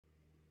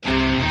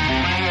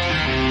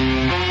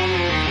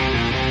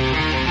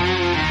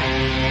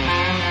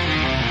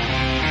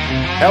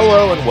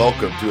Hello and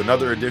welcome to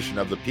another edition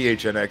of the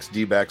PHNX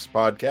D-backs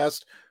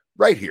podcast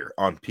right here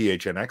on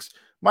PHNX.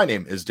 My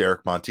name is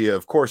Derek Montilla.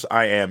 Of course,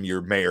 I am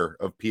your mayor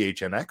of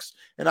PHNX,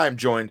 and I'm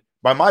joined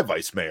by my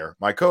vice mayor,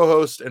 my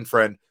co-host and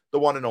friend, the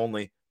one and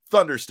only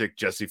Thunderstick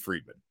Jesse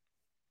Friedman.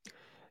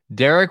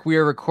 Derek, we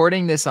are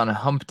recording this on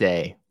Hump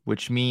Day,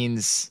 which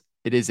means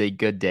it is a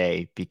good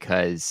day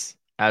because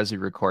as we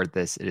record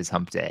this, it is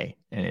Hump Day,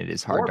 and it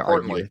is hard to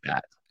argue with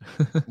that.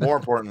 More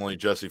importantly,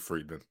 Jesse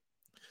Friedman,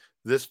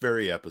 this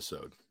very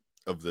episode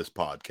of this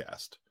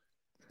podcast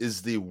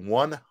is the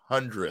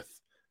 100th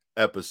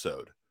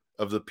episode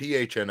of the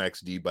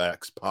PHNX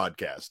D-backs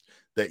podcast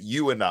that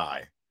you and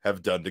I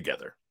have done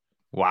together.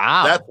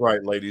 Wow. That's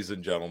right, ladies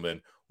and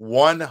gentlemen.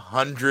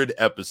 100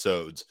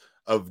 episodes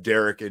of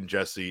Derek and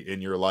Jesse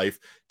in your life.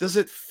 Does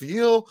it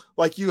feel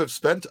like you have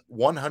spent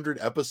 100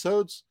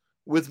 episodes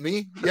with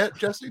me yet,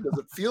 Jesse? Does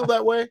it feel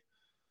that way?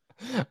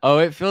 Oh,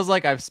 it feels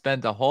like I've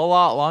spent a whole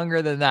lot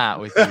longer than that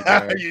with you,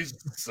 Derek. You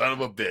son of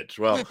a bitch.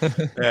 Well,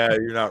 yeah,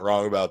 you're not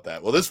wrong about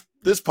that. Well, this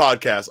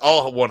podcast,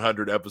 all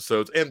 100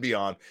 episodes and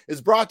beyond, is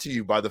brought to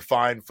you by the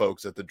fine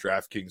folks at the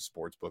DraftKings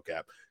Sportsbook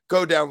app.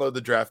 Go download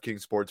the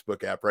DraftKings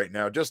Sportsbook app right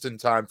now, just in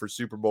time for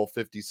Super Bowl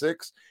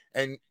 56,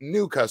 and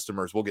new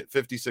customers will get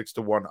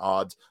 56-1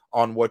 odds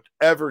on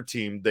whatever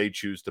team they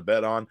choose to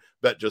bet on.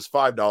 Bet just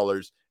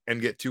 $5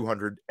 and get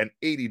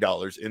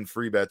 $280 in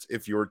free bets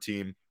if your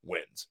team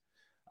wins.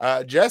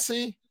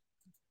 Jesse,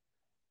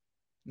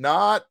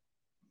 not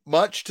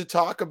much to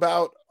talk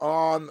about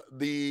on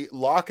the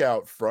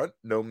lockout front.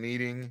 No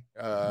meeting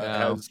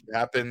has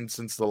happened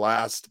since the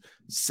last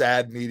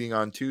sad meeting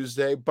on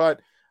Tuesday.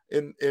 But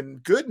in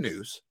good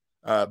news,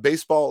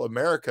 Baseball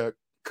America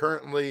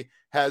currently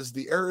has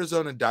the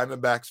Arizona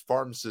Diamondbacks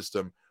farm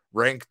system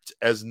ranked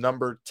as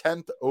number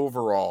 10th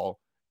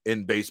overall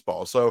in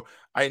baseball. So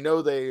I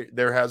know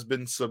there has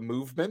been some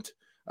movement.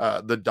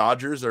 The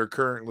Dodgers are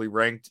currently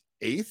ranked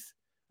 8th.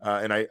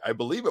 And I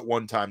believe at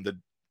one time the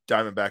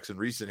Diamondbacks in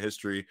recent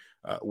history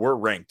were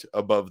ranked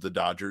above the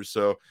Dodgers.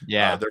 So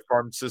their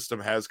farm system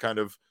has kind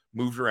of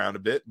moved around a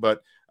bit,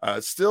 but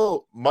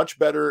still much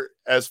better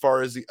as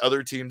far as the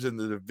other teams in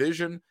the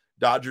division.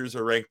 Dodgers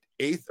are ranked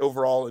 8th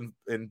overall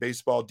in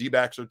baseball.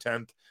 D-backs are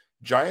 10th.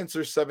 Giants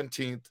are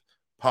 17th.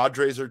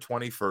 Padres are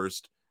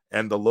 21st.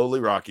 And the lowly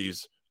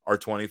Rockies are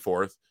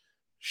 24th.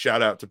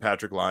 Shout out to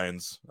Patrick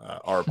Lyons.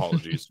 Our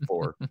apologies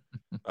for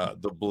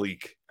the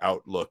bleak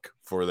outlook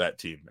for that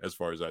team as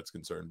far as that's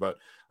concerned. But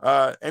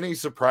any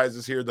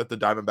surprises here that the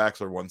Diamondbacks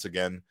are once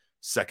again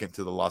second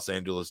to the Los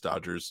Angeles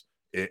Dodgers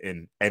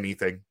in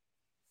anything?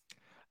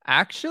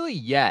 Actually,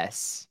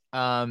 yes.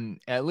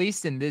 At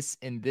least in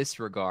this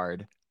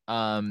regard.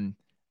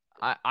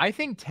 I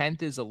think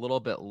 10th is a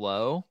little bit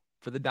low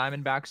for the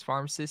Diamondbacks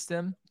farm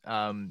system.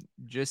 A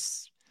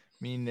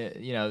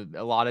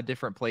lot of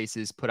different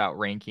places put out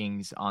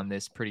rankings on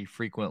this pretty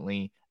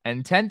frequently.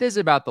 And 10th is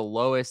about the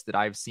lowest that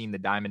I've seen the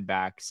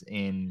Diamondbacks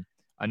in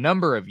a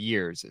number of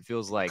years. It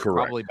feels like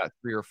probably about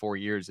 3 or 4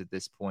 years at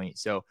this point.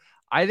 So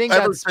I think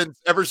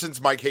ever since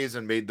Mike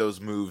Hazen made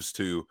those moves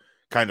to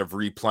kind of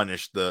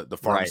replenish the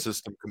farm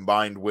system,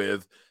 combined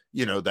with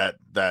that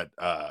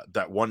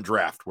one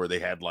draft where they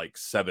had like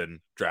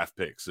 7 draft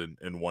picks in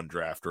one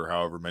draft, or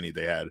however many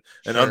they had,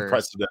 an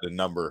unprecedented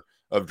number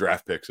of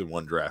draft picks in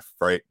one draft,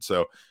 right?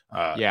 So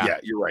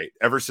you're right.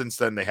 Ever since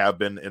then, they have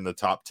been in the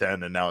top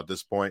 10, and now at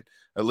this point,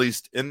 at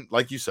least in,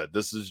 like you said,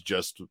 this is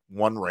just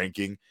one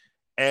ranking,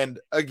 and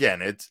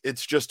again,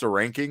 it's just a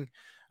ranking.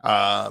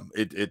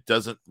 It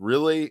doesn't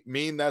really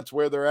mean that's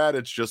where they're at.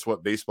 It's just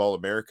what Baseball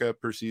America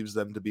perceives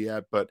them to be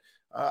at. But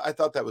I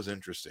thought that was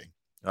interesting,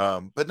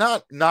 but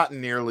not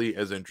nearly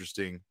as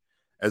interesting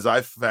as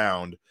I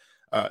found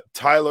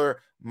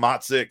Tyler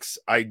Matzek's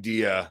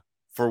idea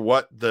for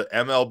what the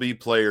MLB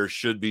players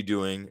should be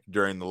doing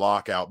during the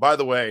lockout. By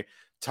the way,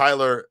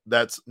 Tyler,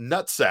 that's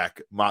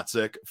Nutsack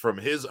Matzek from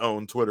his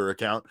own Twitter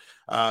account.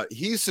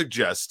 He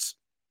suggests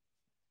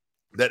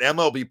that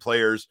MLB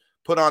players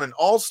put on an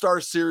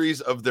all-star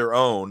series of their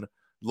own,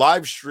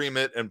 live stream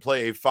it, and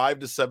play a 5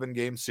 to 7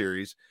 game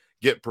series,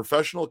 get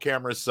professional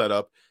cameras set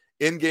up,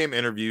 in-game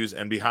interviews,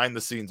 and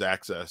behind-the-scenes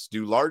access.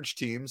 Do large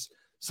teams,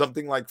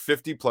 something like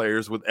 50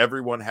 players with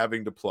everyone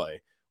having to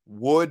play.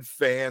 Would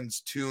fans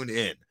tune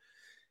in?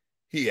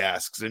 He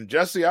asks. And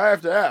Jesse, I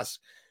have to ask,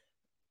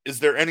 is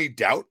there any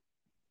doubt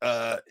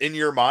in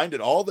your mind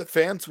at all that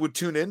fans would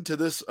tune in to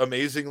this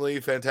amazingly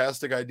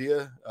fantastic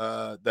idea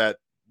that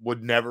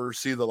would never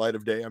see the light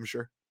of day, I'm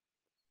sure?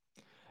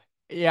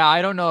 Yeah,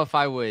 I don't know if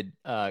I would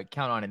count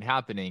on it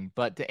happening,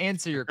 but to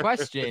answer your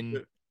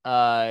question,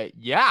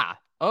 yeah.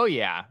 Oh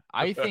yeah.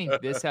 I think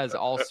this has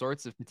all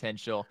sorts of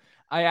potential.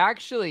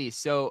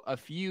 So a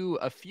few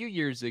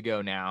years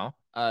ago now,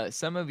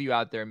 some of you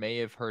out there may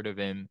have heard of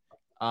him.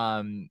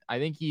 I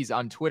think he's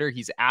on Twitter.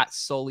 He's at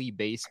Sully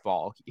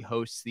Baseball. He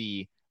hosts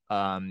the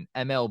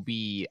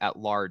MLB at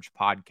Large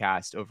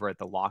podcast over at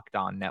the Locked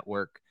On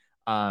Network.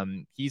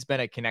 He's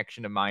been a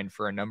connection of mine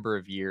for a number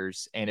of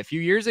years. And a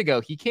few years ago,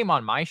 he came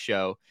on my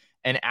show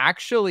and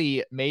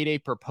actually made a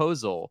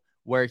proposal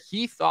where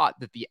he thought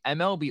that the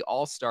MLB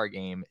All-Star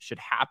game should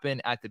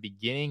happen at the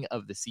beginning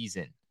of the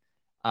season,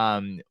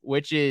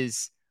 which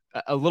is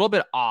a little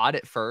bit odd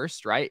at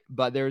first, right?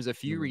 But there's a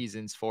few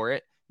reasons for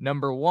it.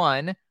 Number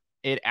one,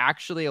 it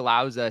actually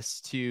allows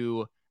us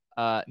to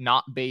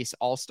not base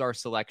all-star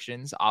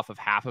selections off of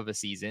half of a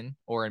season,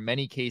 or in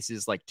many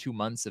cases, like 2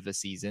 months of a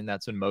season.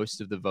 That's when most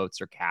of the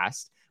votes are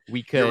cast.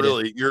 We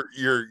could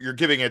you're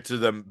giving it to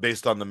them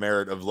based on the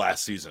merit of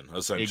last season,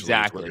 essentially.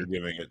 Exactly. Is what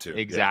you're giving it to.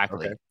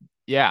 Exactly. Yeah. Okay.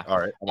 Yeah. All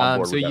right. I'm on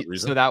board with that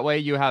reason. So that way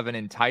you have an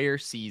entire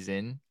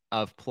season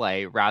of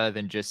play rather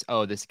than just,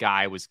 oh, this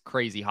guy was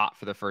crazy hot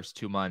for the first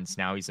 2 months.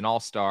 Now he's an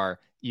all-star,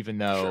 even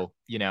though,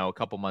 a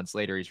couple months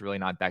later, he's really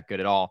not that good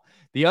at all.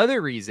 The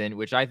other reason,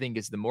 which I think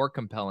is the more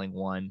compelling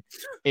one,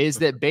 is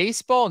that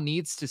baseball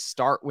needs to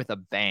start with a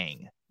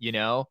bang.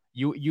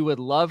 You would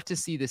love to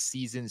see the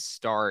season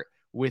start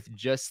with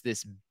just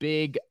this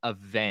big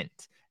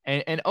event.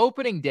 And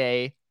opening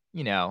day,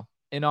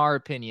 in our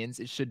opinions,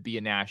 it should be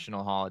a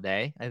national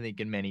holiday. I think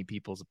in many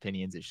people's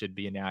opinions, it should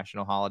be a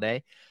national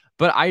holiday.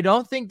 But I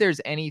don't think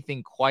there's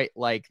anything quite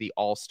like the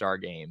All-Star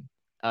game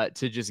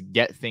to just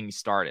get things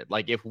started.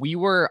 Like if we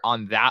were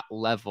on that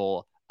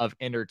level of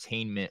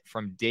entertainment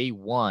from day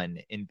one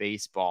in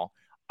baseball,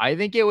 I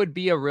think it would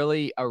be a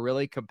really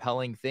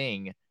compelling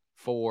thing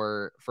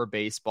for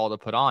baseball to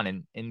put on.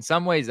 And in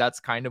some ways, that's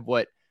kind of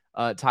what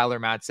Tyler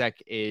Matzek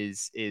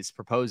is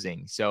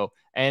proposing. So,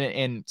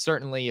 and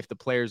certainly if the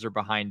players are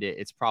behind it,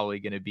 it's probably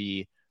going to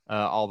be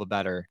all the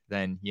better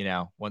than,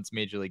 once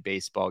Major League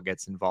Baseball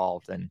gets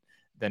involved and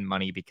then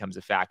money becomes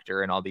a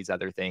factor and all these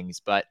other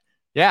things. But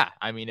yeah,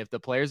 I mean, if the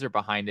players are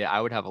behind it,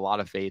 I would have a lot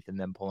of faith in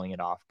them pulling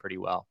it off pretty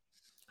well.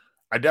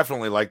 I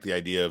definitely like the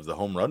idea of the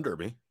home run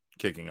derby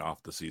kicking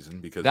off the season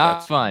because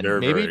that's fun.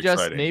 Very, maybe very just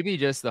exciting. Maybe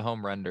just the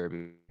home run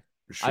derby.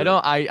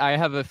 Sure. I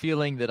have a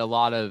feeling that a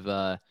lot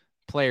of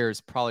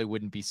players probably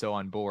wouldn't be so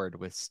on board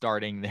with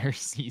starting their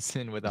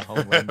season with a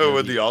home run derby.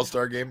 With the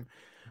All-Star game.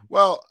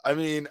 Well, I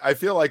mean, I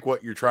feel like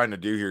what you're trying to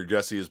do here,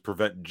 Jesse, is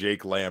prevent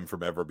Jake Lamb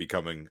from ever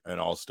becoming an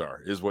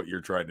All-Star. Is what you're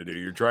trying to do.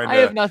 You're trying to. I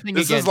have nothing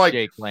against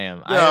Jake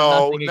Lamb.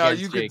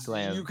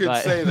 You could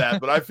say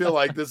that, but I feel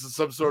like this is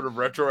some sort of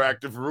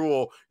retroactive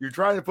rule. You're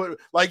trying to put,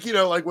 like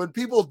when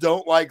people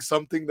don't like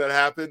something that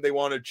happened, they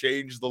want to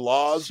change the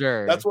laws.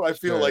 Sure, that's what I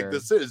feel like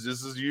this is.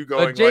 This is you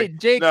going. But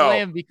Jake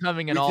Lamb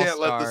becoming an All-Star.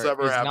 We can't let this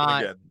ever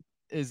happen again.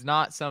 Is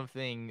not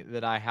something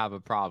that I have a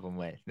problem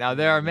with. Now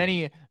there are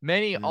many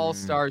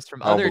all-stars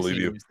from other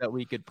teams that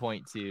we could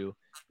point to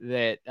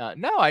that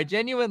no, I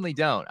genuinely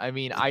don't. I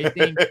mean, I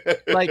think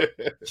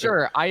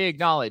sure, I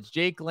acknowledge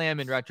Jake Lamb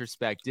in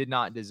retrospect did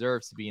not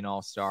deserve to be an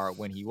all-star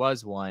when he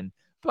was one,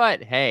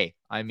 but hey,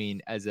 I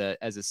mean, as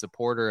a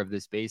supporter of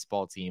this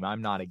baseball team,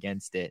 I'm not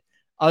against it.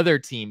 Other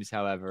teams,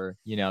 however,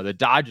 the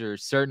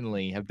Dodgers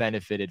certainly have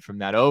benefited from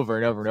that over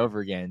and over and over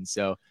again.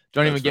 So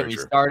don't even get me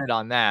started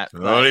on that.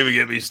 Don't even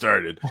get me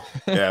started.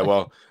 Yeah,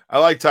 well, I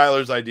like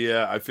Tyler's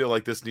idea. I feel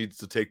like this needs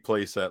to take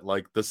place at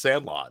like the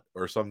Sandlot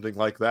or something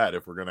like that.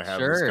 If we're going to have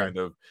this kind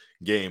of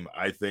game,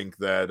 I think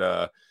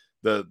that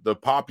the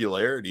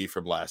popularity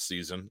from last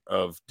season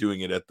of doing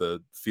it at the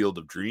Field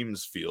of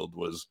Dreams field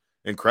was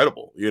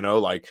incredible.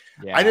 I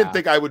didn't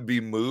think I would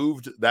be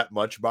moved that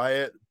much by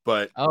it,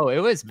 but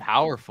it was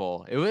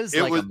powerful. It was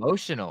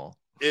emotional.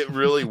 It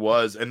really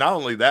was. And not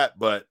only that,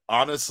 but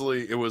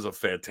honestly, it was a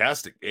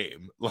fantastic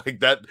game. Like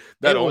that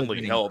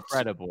only helps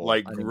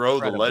grow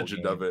the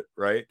legend of it,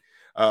 right?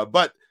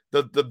 But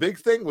the big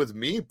thing with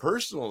me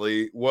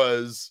personally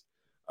was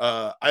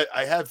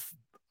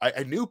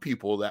I knew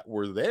people that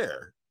were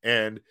there,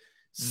 and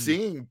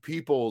seeing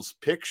people's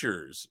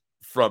pictures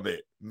from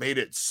it made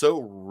it so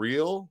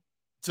real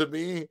to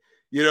me.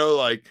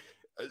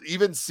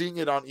 Even seeing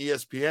it on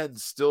ESPN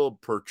still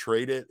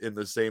portrayed it in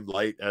the same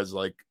light as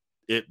like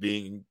it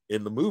being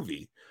in the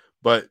movie.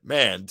 But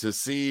man, to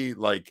see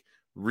like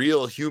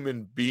real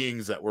human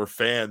beings that were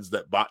fans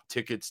that bought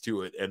tickets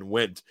to it and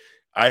went,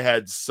 I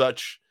had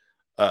such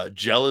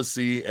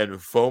jealousy and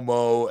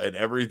FOMO and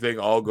everything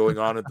all going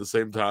on at the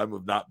same time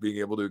of not being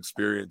able to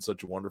experience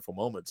such a wonderful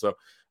moment. So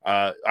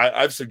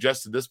I've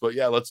suggested this, but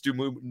yeah, let's do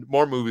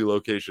more movie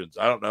locations.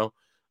 I don't know.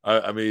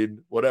 I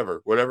mean,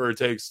 whatever it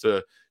takes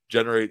to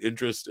generate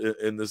interest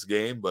in this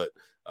game. But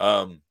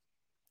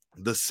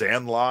the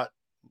Sandlot,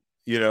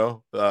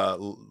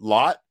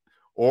 lot,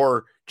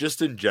 or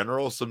just in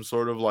general, some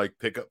sort of like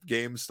pickup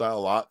game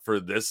style lot for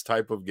this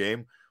type of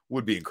game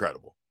would be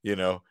incredible.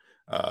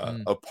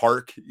 A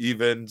park,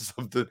 even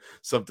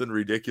something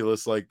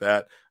ridiculous like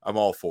that. I'm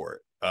all for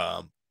it.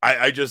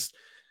 I just,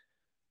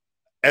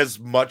 as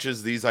much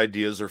as these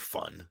ideas are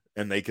fun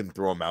and they can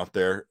throw them out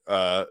there,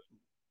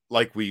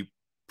 like we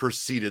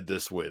preceded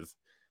this with,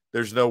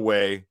 there's no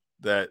way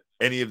that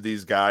any of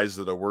these guys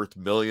that are worth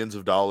millions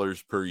of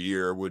dollars per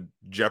year would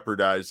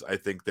jeopardize, I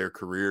think, their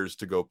careers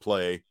to go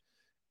play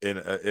in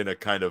a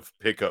kind of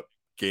pickup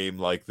game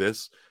like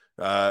this.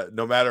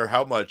 No matter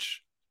how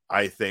much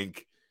I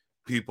think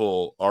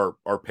people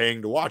are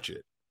paying to watch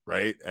it,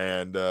 right?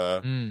 And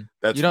you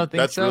don't think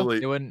that's so? really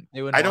They wouldn't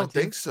I don't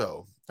think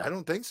so. I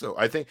don't think so.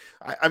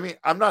 I mean,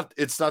 I'm not,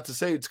 it's not to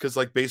say it's because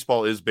like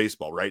baseball is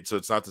baseball, right? So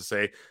it's not to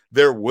say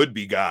there would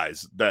be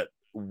guys that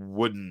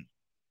wouldn't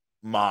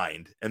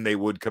mind and they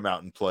would come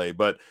out and play.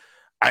 But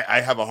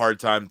I have a hard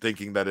time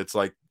thinking that it's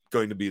like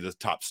going to be the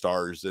top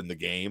stars in the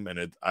game.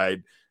 And I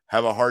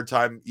have a hard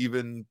time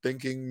even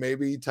thinking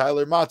maybe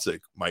Tyler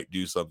Motzik might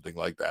do something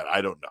like that.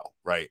 I don't know.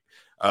 Right.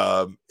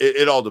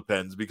 It all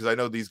depends, because I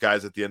know these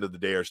guys at the end of the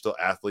day are still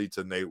athletes,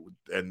 and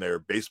they're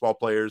baseball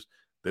players.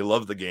 They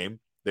love the game.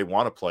 They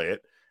want to play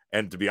it.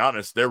 And to be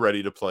honest, they're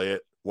ready to play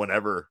it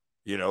whenever,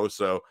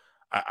 so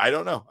I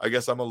don't know. I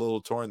guess I'm a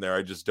little torn there.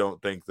 I just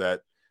don't think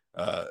that,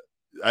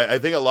 I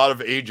think a lot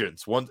of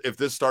agents, if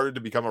this started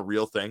to become a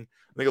real thing,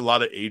 I think a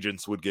lot of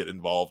agents would get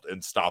involved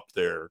and stop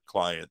their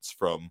clients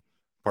from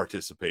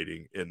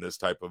participating in this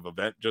type of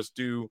event, just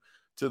due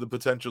to the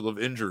potential of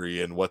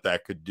injury and what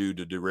that could do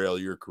to derail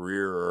your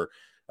career, or,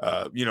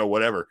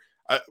 whatever.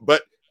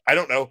 But I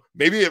don't know.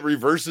 Maybe it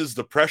reverses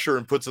the pressure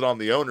and puts it on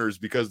the owners,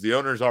 because the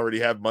owners already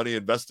have money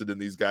invested in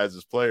these guys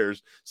as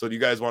players. So do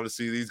you guys want to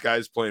see these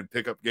guys playing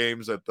pickup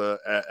games at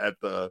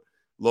the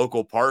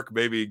local park,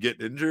 maybe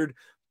get injured?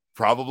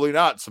 Probably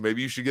not. So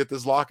maybe you should get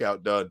this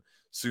lockout done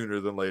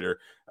sooner than later.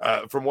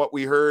 From what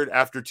we heard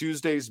after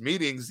Tuesday's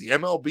meetings, the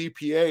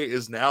MLBPA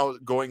is now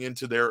going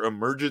into their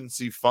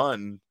emergency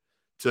fund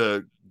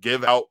to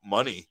give out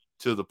money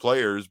to the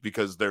players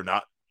because they're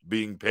not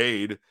being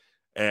paid.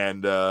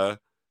 And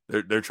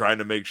they're trying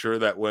to make sure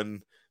that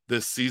when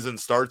this season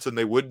starts and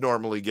they would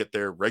normally get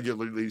their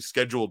regularly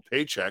scheduled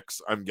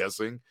paychecks, I'm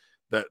guessing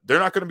that they're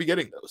not going to be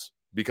getting those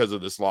because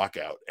of this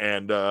lockout.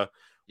 And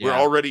we're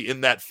already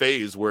in that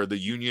phase where the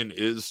union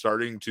is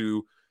starting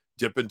to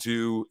dip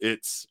into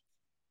its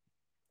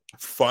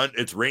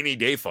rainy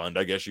day fund,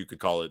 I guess you could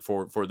call it,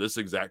 for this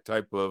exact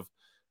type of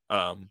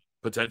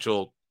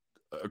potential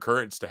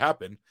occurrence to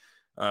happen.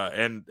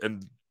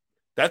 And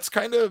that's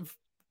kind of,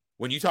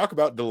 when you talk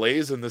about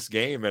delays in this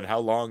game and how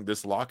long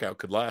this lockout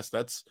could last,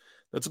 that's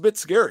a bit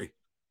scary.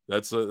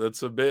 That's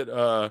a bit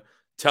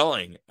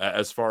telling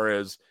as far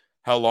as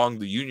how long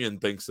the union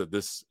thinks that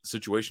this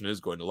situation is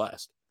going to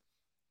last.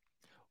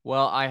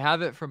 Well, I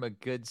have it from a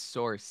good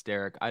source,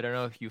 Derek. I don't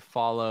know if you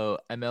follow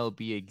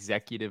MLB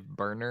Executive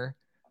Burner.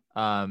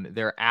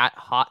 They're at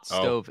Hot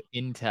Stove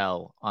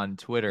Intel on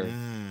Twitter,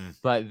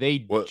 but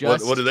they what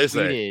did they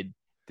say?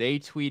 They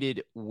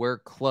tweeted, "We're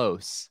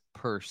close,"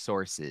 per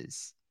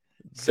sources.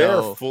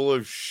 They're full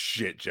of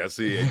shit,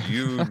 Jesse, and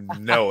you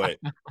know it.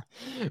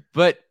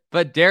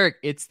 But Derek,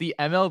 it's the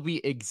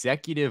MLB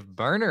Executive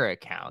Burner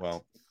account.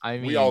 Well, I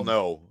mean, we all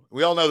know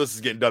this is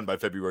getting done by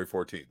February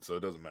 14th, so it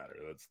doesn't matter.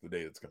 That's the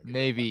day it's going to be.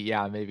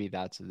 Maybe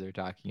that's what they're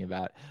talking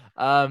about.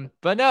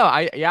 But no,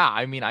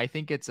 I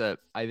think it's a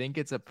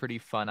pretty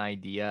fun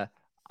idea.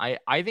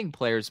 I think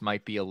players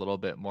might be a little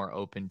bit more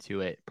open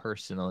to it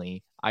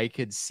personally. I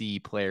could see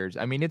players.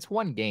 I mean, it's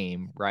one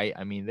game, right?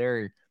 I mean,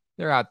 they're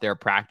out there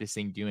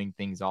practicing, doing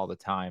things all the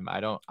time.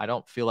 I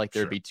don't feel like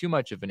there'd be too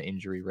much of an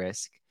injury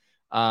risk.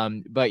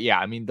 But yeah,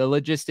 I mean, the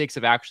logistics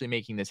of actually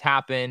making this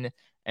happen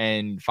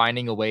and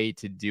finding a way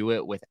to do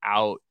it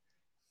without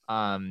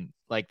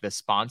like the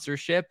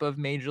sponsorship of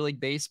Major League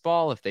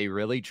Baseball, if they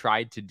really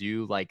tried to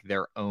do like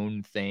their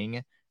own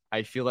thing,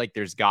 I feel like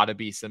there's got to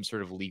be some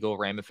sort of legal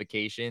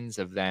ramifications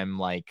of them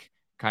like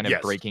kind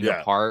of breaking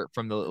apart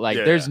from the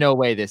there's no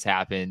way this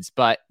happens.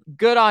 But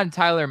good on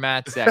Tyler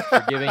Matzek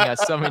for giving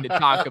us something to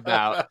talk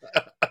about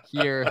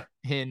here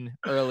in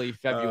early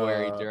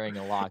February during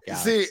a lockout.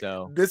 See,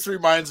 so this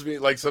reminds me,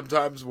 like,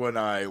 sometimes when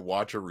I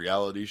watch a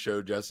reality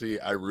show, Jesse,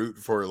 I root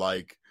for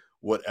like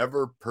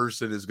whatever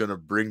person is going to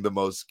bring the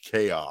most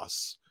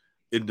chaos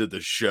into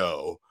the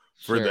show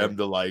for them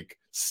to like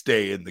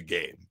stay in the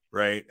game,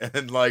 right?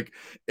 And like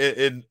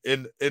in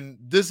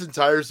this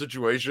entire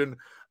situation,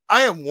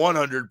 I am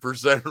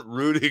 100%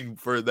 rooting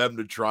for them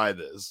to try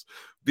this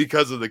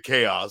because of the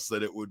chaos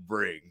that it would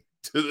bring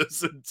to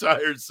this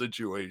entire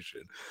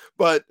situation.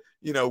 But,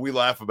 we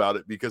laugh about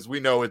it because we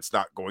know it's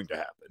not going to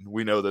happen.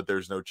 We know that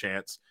there's no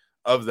chance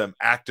of them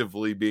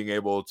actively being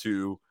able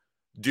to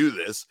do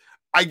this.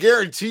 I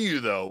guarantee you,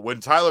 though, when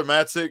Tyler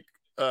Matzek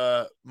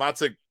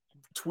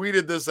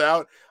tweeted this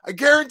out, I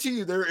guarantee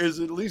you there is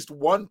at least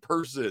one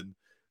person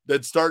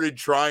that started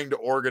trying to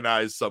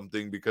organize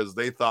something because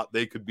they thought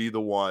they could be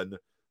the one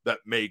that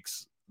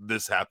makes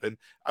this happen.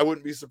 I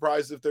wouldn't be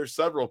surprised if there's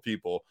several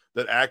people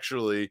that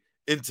actually,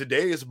 in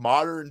today's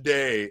modern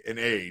day and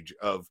age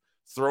of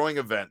throwing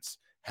events,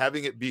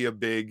 having it be a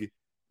big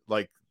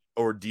like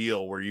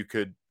ordeal where you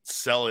could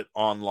sell it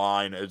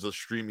online as a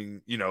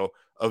streaming,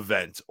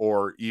 event,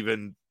 or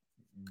even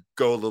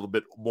go a little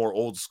bit more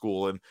old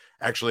school and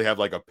actually have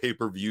like a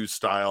pay-per-view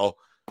style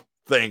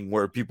thing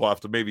where people have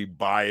to maybe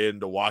buy in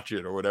to watch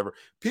it or whatever.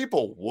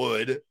 People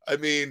would. I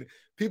mean,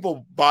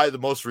 people buy the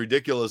most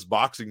ridiculous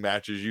boxing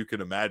matches you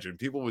can imagine.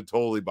 People would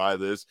totally buy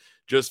this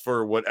just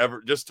for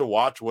whatever, just to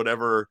watch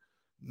whatever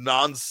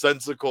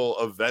nonsensical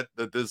event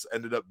that this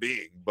ended up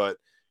being. But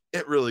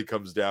it really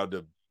comes down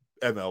to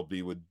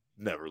MLB would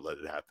never let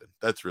it happen.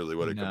 That's really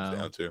what it comes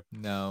down to.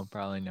 No,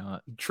 probably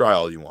not. Try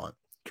all you want.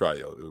 try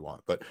it if we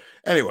want. But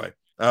anyway,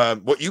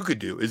 what you could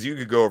do is you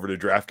could go over to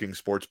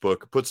DraftKings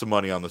Sportsbook, put some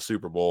money on the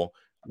Super Bowl,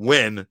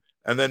 win,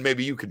 and then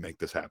maybe you can make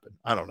this happen.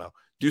 I don't know.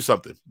 Do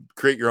something.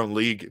 Create your own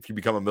league if you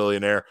become a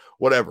millionaire,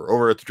 whatever.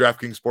 Over at the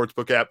DraftKings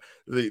Sportsbook app,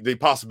 the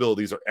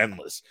possibilities are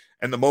endless.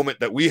 And the moment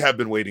that we have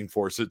been waiting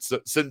for since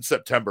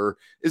September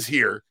is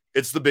here.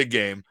 It's the big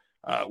game.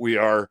 We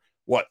are,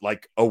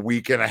 like a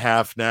week and a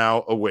half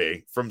now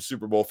away from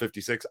Super Bowl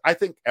 56. I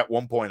think at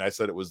one point I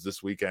said it was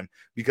this weekend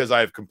because I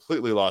have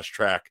completely lost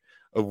track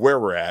of where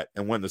we're at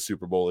and when the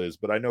Super Bowl is.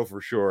 But I know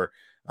for sure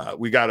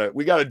we got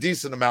a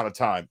decent amount of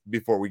time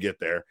before we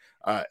get there.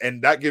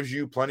 And that gives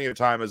you plenty of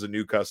time as a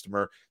new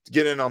customer to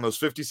get in on those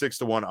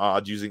 56-1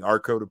 odds using our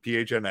code of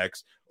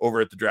PHNX over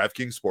at the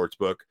DraftKings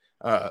Sportsbook.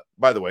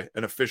 By the way,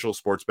 an official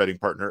sports betting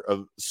partner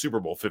of Super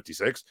Bowl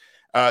 56.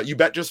 You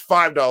bet just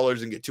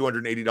 $5 and get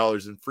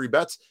 $280 in free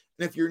bets.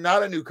 And if you're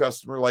not a new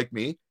customer like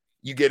me,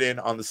 you get in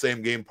on the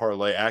same game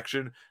parlay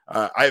action.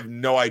 I have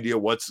no idea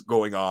what's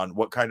going on,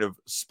 what kind of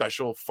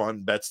special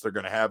fun bets they're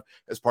going to have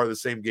as part of the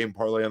same game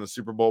parlay on the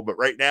Super Bowl. But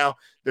right now,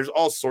 there's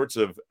all sorts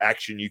of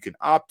action you can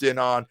opt in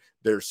on.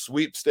 There's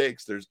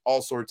sweepstakes. There's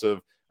all sorts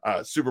of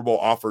Super Bowl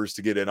offers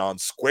to get in on.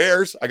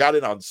 Squares. I got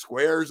in on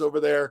squares over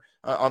there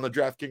on the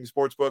DraftKings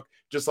Sportsbook,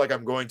 just like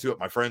I'm going to at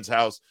my friend's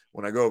house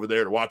when I go over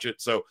there to watch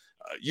it. So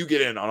you get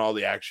in on all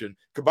the action.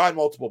 Combine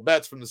multiple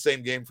bets from the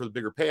same game for the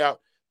bigger payout.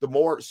 The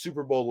more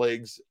Super Bowl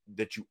legs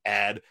that you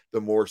add,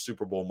 the more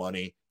Super Bowl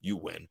money you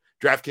win.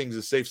 DraftKings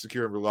is safe,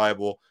 secure, and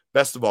reliable.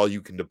 Best of all,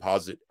 you can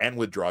deposit and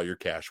withdraw your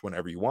cash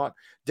whenever you want.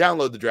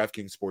 Download the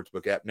DraftKings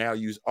Sportsbook app now.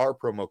 Use our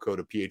promo code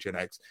of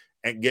PHNX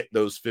and get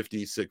those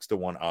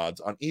 56-1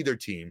 odds on either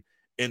team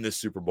in the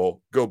Super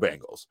Bowl. Go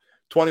Bengals.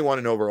 21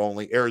 and over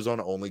only.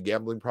 Arizona only.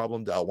 Gambling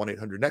problem? Dial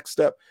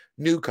 1-800-NEXT-STEP.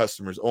 New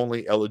customers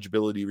only.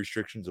 Eligibility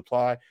restrictions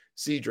apply.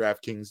 See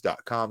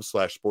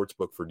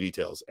DraftKings.com/sportsbook for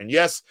details. And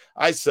yes,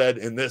 I said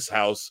in this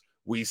house,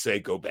 we say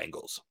go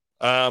Bengals.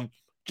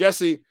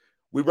 Jesse,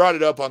 we brought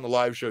it up on the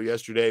live show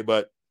yesterday,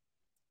 but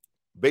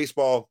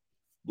baseball,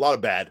 a lot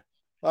of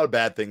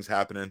bad things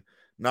happening.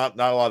 Not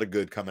a lot of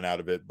good coming out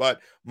of it. But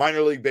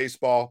minor league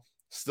baseball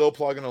still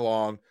plugging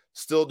along,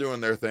 still doing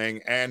their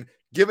thing, and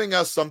giving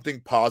us something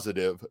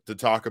positive to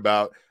talk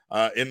about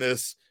in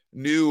this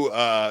new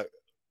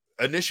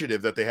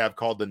initiative that they have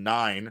called the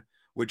 9,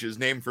 which is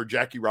named for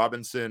Jackie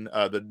Robinson,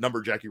 the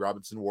number Jackie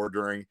Robinson wore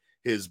during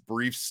his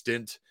brief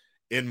stint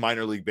in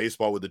minor league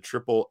baseball with the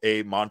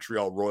AAA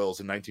Montreal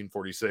Royals in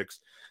 1946.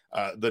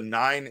 The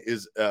 9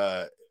 is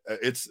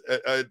it's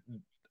a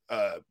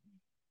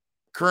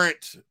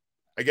current,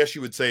 I guess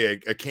you would say,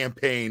 a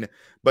campaign,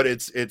 but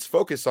it's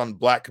focused on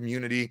Black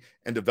community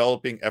and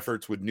developing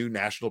efforts with new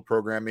national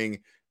programming,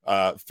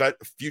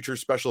 future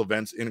special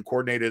events in a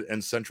coordinated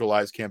and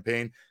centralized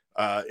campaign,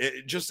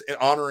 just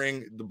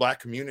honoring the Black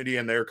community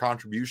and their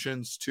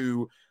contributions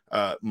to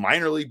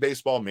minor league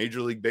baseball,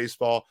 major league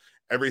baseball,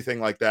 everything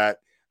like that.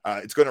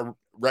 It's going to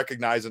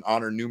recognize and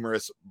honor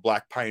numerous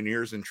Black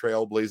pioneers and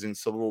trailblazing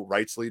civil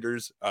rights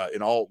leaders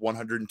in all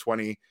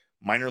 120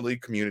 minor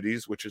league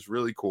communities, which is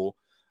really cool.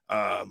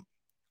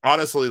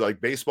 Honestly,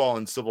 like baseball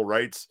and civil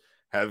rights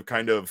have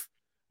kind of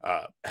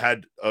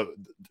had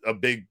a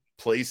big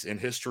place in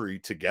history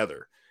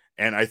together.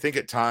 And I think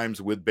at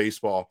times with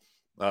baseball,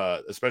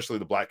 especially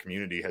the Black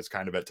community has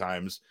kind of at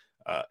times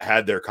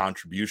had their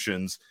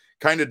contributions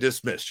kind of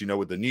dismissed,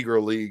 with the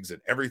Negro leagues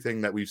and everything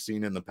that we've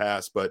seen in the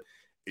past. But,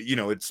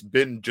 it's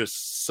been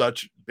just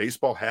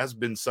baseball has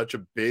been such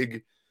a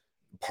big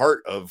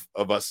part of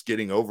us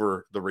getting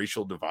over the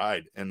racial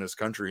divide in this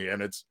country.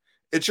 And it's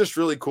just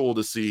really cool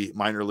to see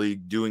minor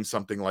league doing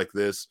something like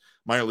this,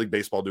 minor league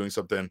baseball doing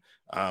something.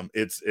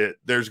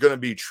 There's going to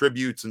be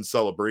tributes and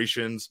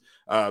celebrations,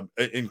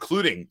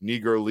 including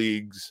Negro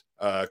Leagues,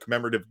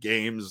 commemorative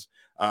games.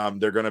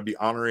 They're going to be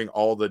honoring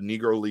all the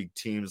Negro League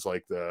teams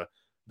like the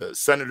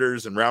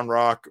Senators and Round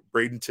Rock,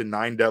 Bradenton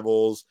Nine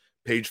Devils,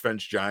 Page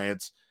Fence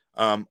Giants,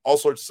 all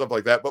sorts of stuff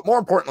like that. But more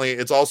importantly,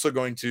 it's also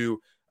going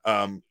to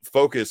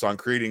focus on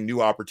creating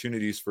new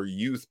opportunities for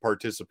youth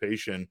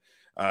participation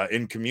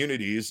in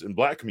communities, in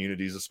Black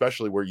communities,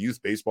 especially where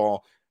youth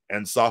baseball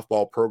and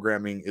softball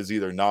programming is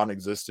either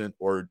non-existent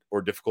or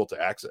difficult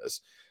to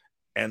access.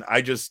 And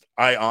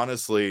I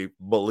honestly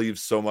believe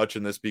so much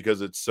in this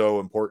because it's so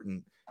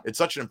important. It's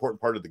such an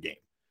important part of the game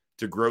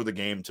to grow the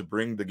game, to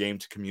bring the game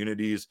to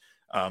communities,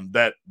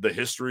 that the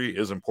history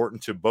is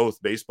important to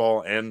both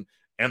baseball and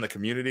the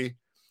community.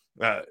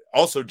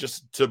 Also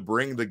just to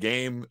bring the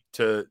game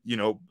to,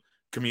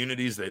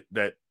 communities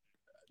that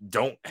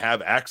don't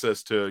have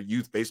access to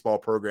youth baseball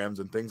programs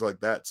and things like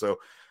that. So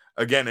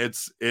again,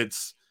 it's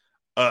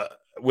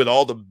with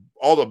all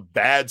the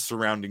bad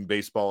surrounding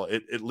baseball,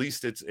 at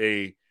least it's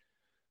a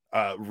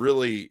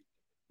really,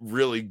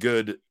 really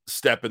good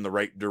step in the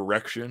right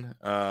direction.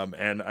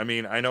 And I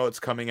mean, I know it's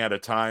coming at a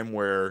time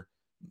where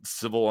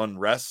civil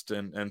unrest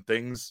and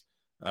things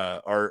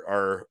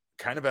are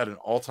kind of at an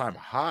all-time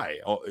high.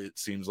 It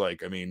seems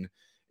like, I mean,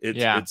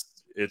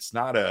 it's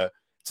not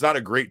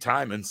a great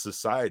time in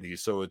society.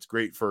 So it's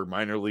great for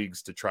minor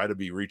leagues to try to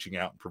be reaching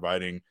out and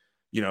providing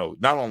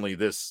not only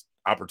this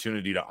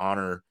opportunity to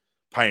honor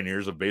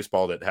pioneers of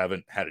baseball that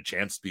haven't had a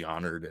chance to be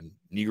honored, and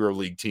Negro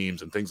League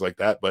teams and things like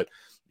that, but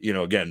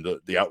again,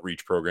 the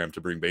outreach program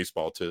to bring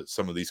baseball to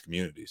some of these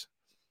communities.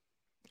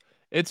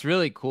 It's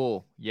really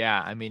cool.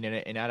 Yeah, I mean,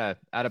 and at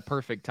a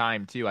perfect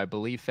time too. I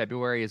believe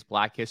February is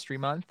Black History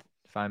Month,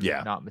 if I'm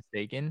not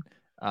mistaken.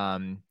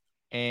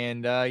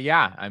 And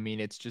yeah, I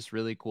mean, it's just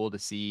really cool to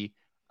see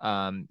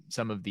some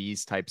of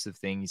these types of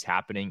things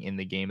happening in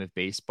the game of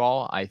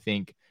baseball. I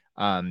think,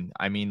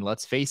 I mean,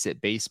 let's face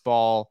it,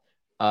 baseball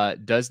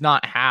does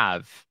not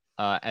have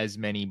as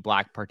many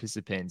Black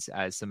participants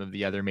as some of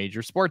the other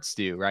major sports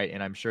do, right?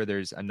 And I'm sure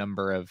there's a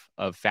number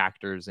of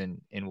factors in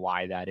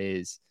why that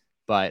is.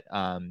 But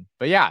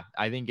yeah,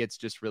 I think it's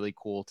just really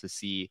cool to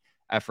see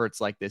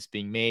efforts like this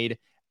being made.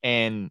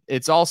 And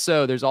there's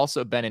also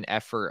been an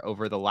effort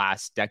over the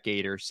last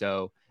decade or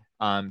so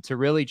to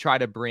really try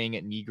to bring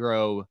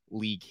Negro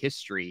League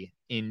history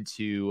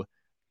into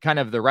kind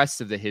of the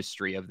rest of the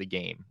history of the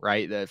game,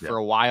 right? For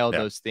a while,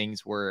 those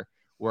things were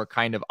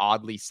kind of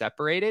oddly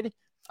separated.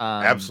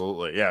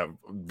 Absolutely. Yeah.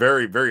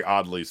 Very, very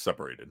oddly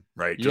separated,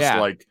 right?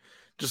 Yeah.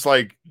 Just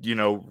like,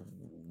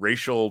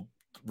 racial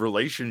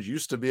relations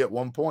used to be at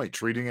one point,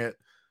 treating it,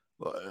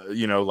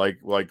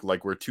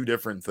 like we're two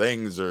different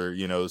things, or,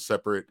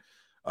 separate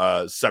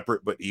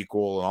but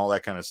equal, and all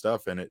that kind of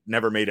stuff. And it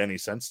never made any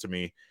sense to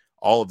me.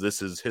 All of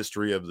this is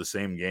history of the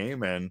same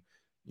game. And,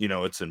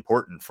 it's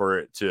important for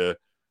it to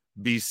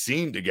be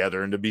seen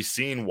together and to be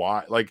seen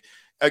why, like,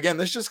 again,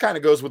 this just kind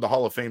of goes with the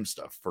Hall of Fame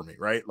stuff for me,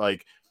 right?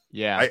 Like,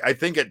 yeah, I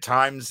think at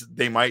times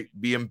they might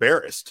be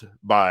embarrassed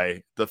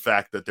by the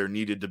fact that there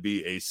needed to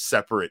be a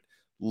separate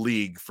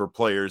league for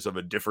players of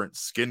a different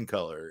skin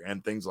color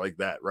and things like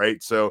that,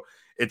 right? So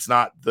it's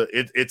not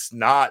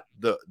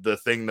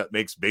the thing that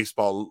makes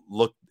baseball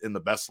look in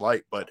the best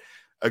light. But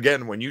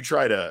again, when you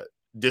try to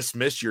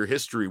dismiss your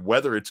history,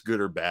 whether it's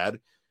good or bad,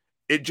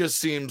 it just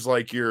seems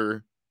like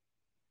you're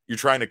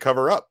trying to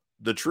cover up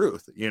the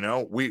truth.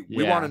 We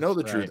want to know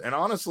the truth, and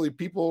honestly,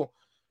 people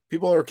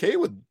are okay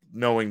with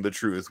knowing the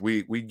truth.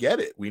 We get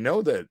it. We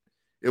know that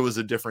it was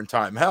a different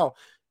time. Hell,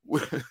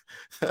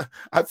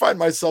 I find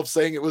myself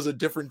saying it was a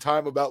different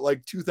time about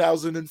like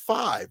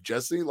 2005,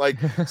 Jesse. Like,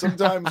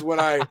 sometimes when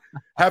I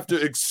have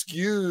to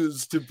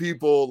excuse to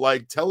people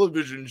like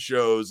television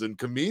shows and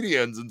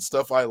comedians and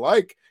stuff I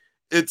like,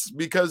 it's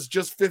because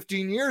just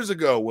 15 years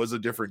ago was a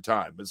different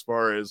time as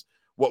far as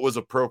what was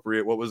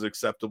appropriate, what was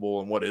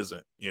acceptable, and what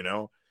isn't.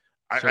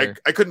 Sure.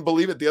 I couldn't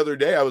believe it the other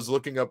day. I was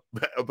looking up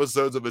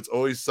episodes of It's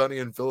Always Sunny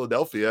in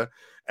Philadelphia,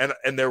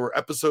 and there were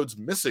episodes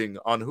missing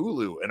on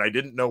Hulu, and I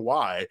didn't know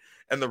why.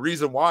 And the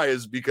reason why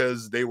is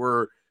because they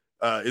were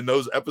in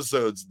those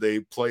episodes, they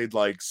played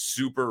like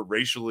super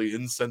racially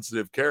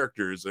insensitive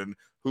characters, and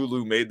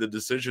Hulu made the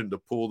decision to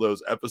pull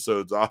those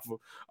episodes off.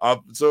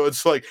 So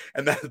it's like,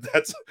 and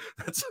that's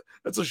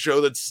a show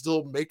that's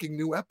still making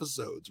new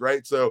episodes,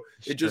 right? So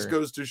it just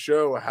goes to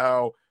show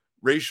how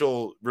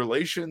racial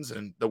relations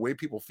and the way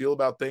people feel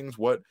about things,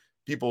 what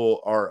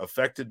people are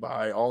affected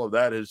by, all of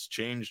that has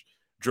changed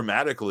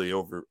dramatically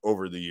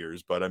over the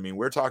years. But I mean,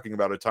 we're talking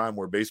about a time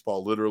where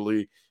baseball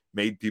literally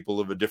made people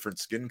of a different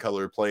skin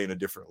color play in a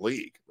different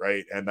league,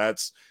 right? And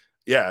that's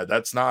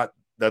not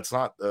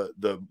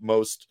the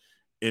most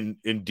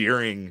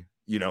endearing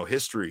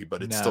history,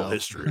 but it's still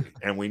history.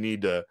 And we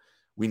need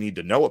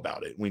to know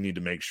about it. We need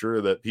to make sure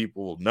that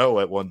people know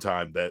at one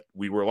time that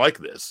we were like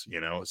this.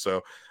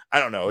 So I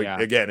don't know. Yeah.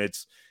 Again,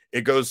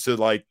 it goes to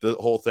like the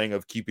whole thing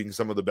of keeping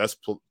some of the best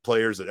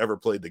players that ever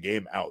played the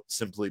game out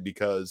simply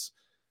because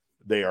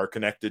they are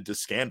connected to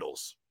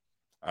scandals.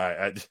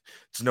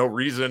 It's no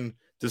reason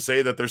to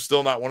say that they're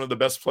still not one of the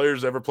best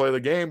players to ever play the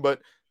game,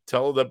 but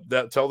tell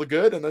the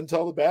good and then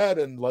tell the bad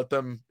and let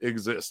them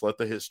exist. Let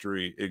the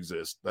history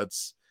exist.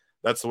 That's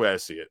the way I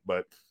see it.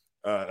 But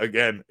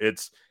again,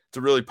 it's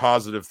a really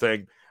positive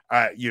thing.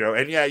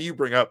 And yeah, you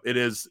bring up it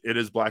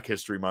is Black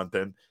History Month,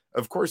 and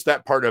of course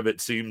that part of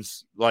it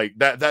seems like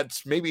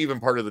that's maybe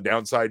even part of the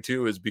downside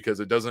too, is because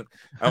I don't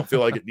feel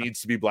like it needs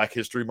to be Black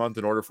History Month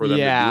in order for them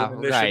to do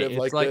an initiative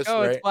like this.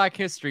 Oh, right? It's Black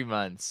History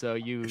Month, so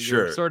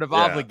you're sort of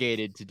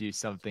obligated to do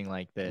something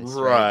like this,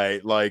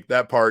 right? Like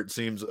that part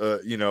seems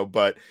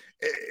but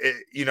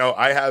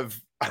I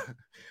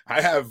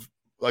have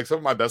like some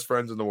of my best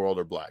friends in the world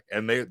are Black,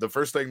 and the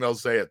first thing they'll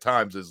say at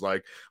times is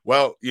like,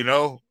 well,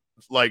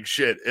 like,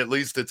 shit, at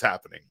least it's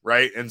happening,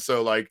 right? And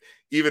so like,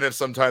 even if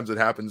sometimes it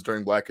happens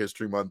during Black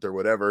History Month or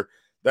whatever,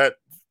 that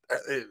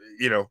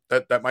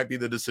that might be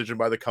the decision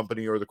by the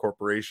company or the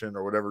corporation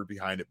or whatever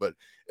behind it, but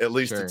at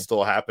least it's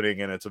still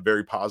happening, and it's a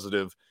very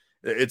positive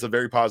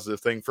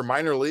thing for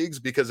minor leagues,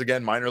 because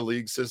again, minor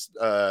leagues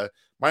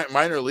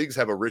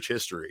have a rich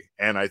history,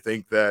 and I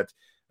think that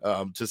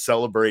to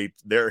celebrate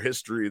their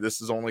history,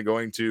 this is only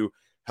going to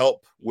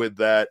help with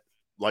that,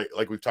 like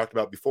we've talked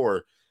about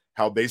before,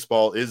 how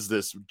baseball is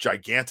this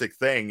gigantic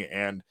thing,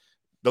 and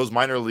those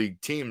minor league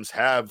teams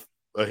have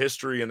a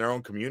history in their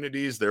own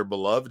communities. They're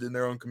beloved in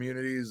their own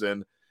communities.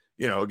 And,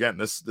 again,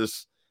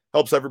 this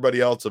helps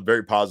everybody else, a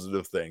very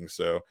positive thing.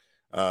 So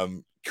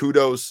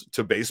Kudos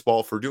to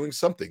baseball for doing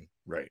something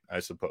right, I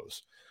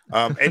suppose.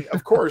 And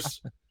of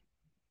course,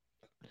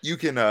 you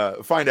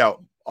can find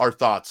out our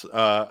thoughts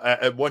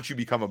once you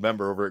become a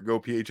member over at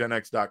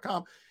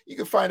gophnx.com. You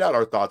can find out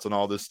our thoughts on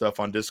all this stuff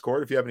on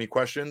Discord. If you have any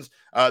questions,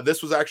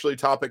 this was actually a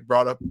topic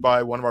brought up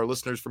by one of our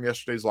listeners from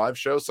yesterday's live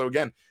show. So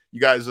again, you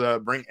guys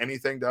bring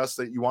anything to us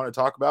that you want to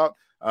talk about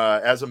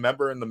as a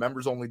member in the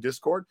members only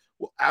Discord.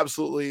 We'll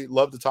absolutely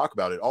love to talk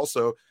about it.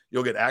 Also,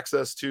 you'll get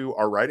access to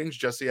our writings.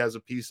 Jesse has a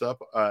piece up,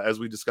 as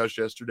we discussed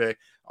yesterday,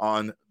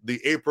 on the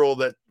April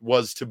that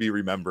was to be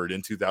remembered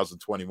in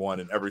 2021,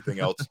 and everything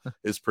else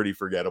is pretty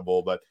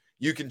forgettable. But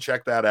you can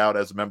check that out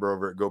as a member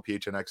over at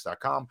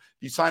gophnx.com.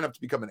 If you sign up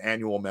to become an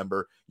annual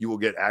member, you will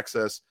get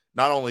access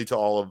not only to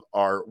all of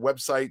our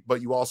website,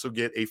 but you also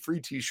get a free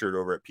t-shirt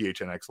over at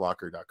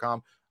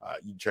phnxlocker.com.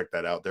 You can check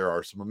that out. There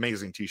are some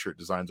amazing t-shirt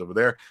designs over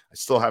there. I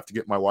still have to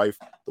get my wife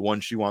the one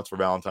she wants for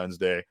Valentine's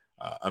Day.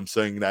 I'm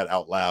saying that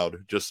out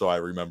loud just so I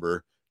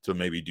remember to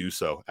maybe do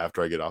so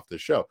after I get off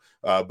this show.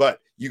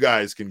 But you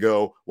guys can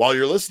go while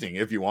you're listening,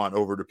 if you want,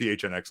 over to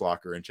PHNX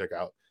Locker and check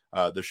out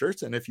the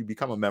shirts. And if you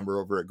become a member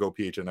over at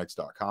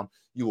gophnx.com,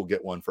 you will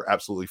get one for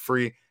absolutely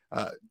free.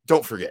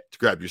 Don't forget to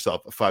grab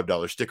yourself a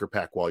 $5 sticker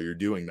pack while you're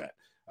doing that.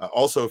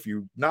 Also, if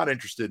you're not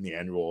interested in the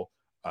annual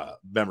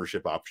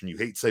membership option, you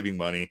hate saving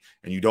money,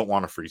 and you don't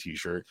want a free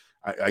t-shirt,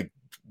 I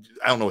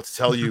don't know what to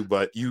tell you,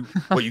 but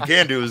what you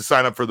can do is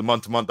sign up for the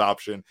month-to-month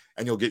option,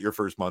 and you'll get your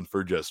first month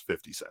for just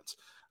 50 cents.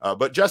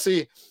 But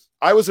Jesse,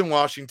 I was in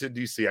Washington,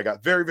 D.C. I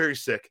got very, very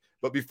sick.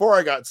 But before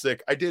I got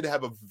sick, I did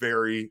have a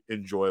very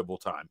enjoyable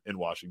time in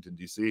Washington,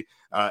 D.C.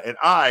 And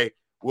I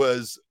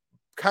was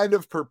kind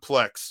of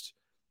perplexed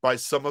by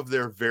some of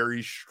their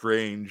very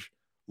strange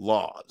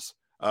laws.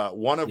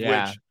 One of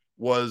which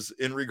was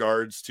in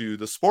regards to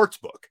the sports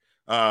book.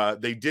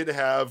 They did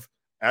have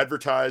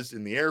advertised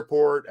in the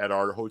airport, at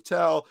our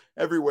hotel,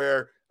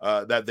 everywhere,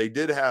 that they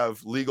did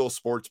have legal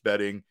sports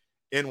betting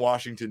in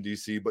Washington,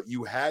 D.C., but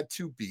you had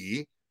to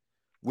be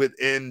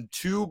within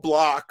 2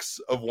 blocks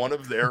of one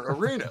of their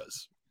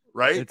arenas,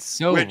 right? It's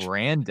so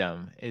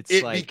random. It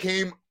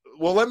became,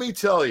 well, let me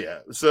tell you.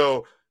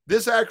 So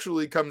this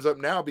actually comes up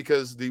now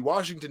because the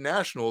Washington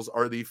Nationals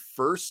are the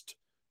first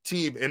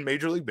team in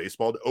Major League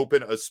Baseball to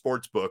open a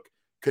sports book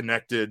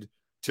connected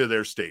to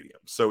their stadium.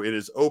 So it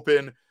is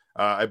open.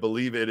 I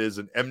believe it is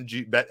an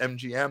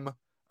BetMGM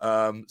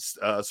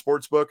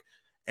sports book,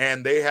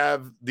 and they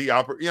have the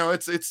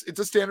it's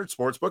a standard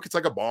sports book. It's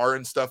like a bar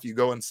and stuff. You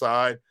go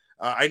inside.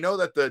 I know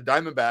that the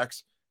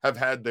Diamondbacks have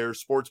had their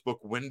sports book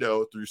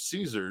window through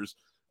Caesars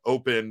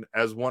open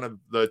as one of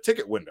the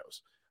ticket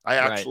windows. I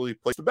actually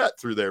placed a bet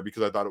through there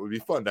because I thought it would be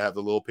fun to have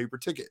the little paper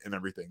ticket and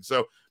everything.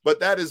 So, but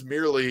that is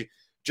merely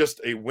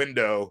just a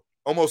window,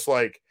 almost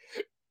like,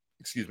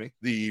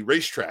 the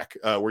racetrack,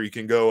 where you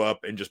can go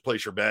up and just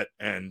place your bet.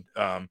 And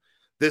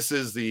this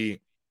is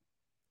the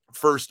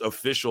first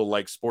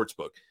official sports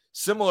book,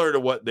 similar to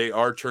what they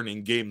are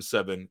turning Game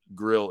 7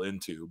 Grill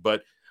into.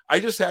 But I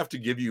just have to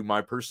give you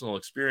my personal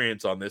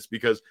experience on this,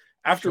 because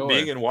after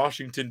being in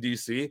Washington,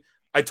 D.C.,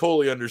 I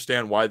totally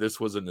understand why this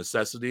was a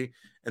necessity,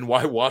 and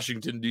why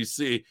Washington,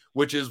 D.C.,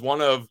 which is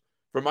one of,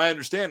 from my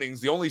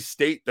understandings, the only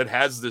state that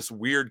has this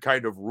weird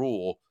kind of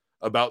rule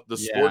about the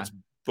sports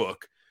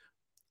book.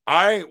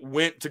 I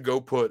went to go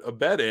put a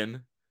bet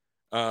in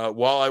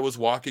while I was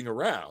walking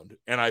around,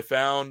 and I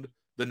found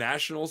the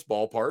Nationals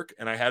ballpark,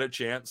 and I had a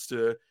chance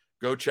to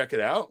go check it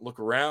out, look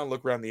around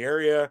the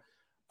area.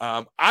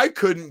 I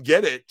couldn't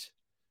get it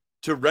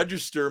to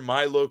register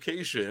my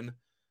location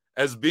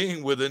as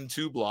being within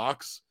 2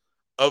 blocks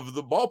of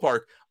the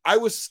ballpark. I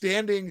was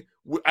standing,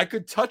 I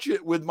could touch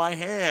it with my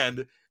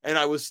hand, and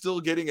I was still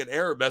getting an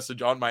error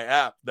message on my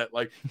app that,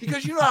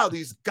 because you know how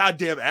these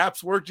goddamn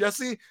apps work,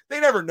 Jesse, they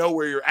never know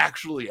where you're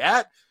actually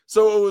at.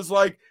 So it was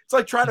like, it's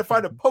like trying to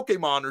find a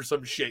Pokemon or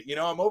some shit.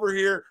 I'm over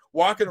here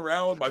walking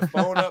around with my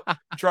phone up,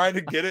 trying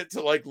to get it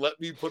to let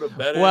me put a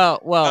bet in.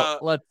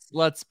 Well,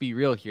 let's be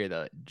real here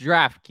though.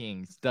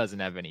 DraftKings doesn't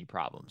have any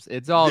problems.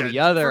 It's all the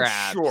other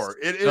apps. Sure,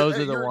 those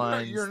are the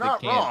ones you're that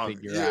not can't wrong.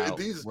 figure out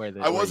where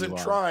I wasn't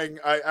trying.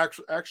 I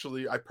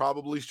actually I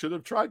probably should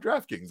have tried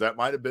DraftKings. That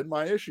might have been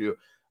my issue.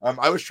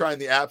 I was trying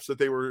the apps that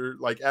they were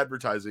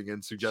advertising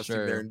and suggesting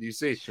there in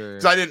DC,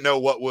 because I didn't know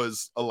what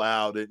was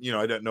allowed, and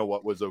I didn't know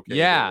what was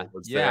okay. What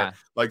was fair.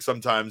 Like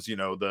sometimes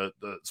the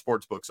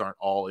sports books aren't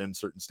all in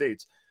certain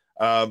states,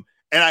 and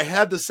I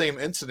had the same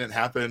incident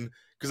happen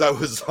because I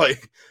was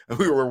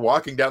we were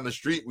walking down the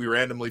street, we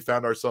randomly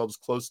found ourselves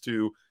close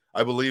to,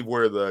 I believe,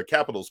 where the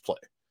Capitals play,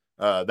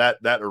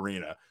 that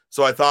arena.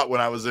 So I thought when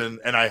I was in,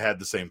 and I had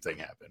the same thing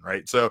happen,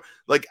 right? So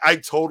I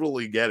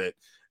totally get it.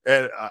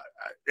 And I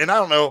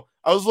don't know,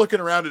 I was looking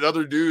around at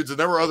other dudes, and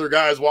there were other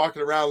guys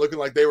walking around looking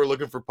like they were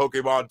looking for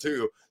Pokemon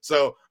too.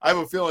 So I have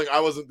a feeling I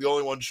wasn't the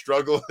only one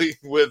struggling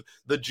with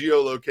the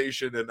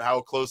geolocation and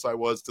how close I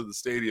was to the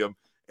stadium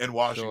in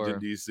Washington,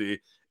 D.C.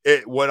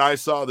 When I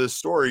saw this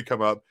story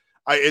come up,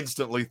 I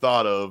instantly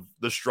thought of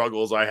the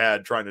struggles I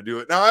had trying to do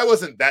it. Now, I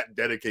wasn't that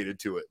dedicated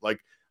to it.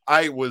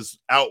 I was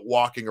out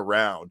walking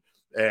around,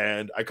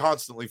 And I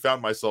constantly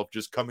found myself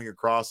just coming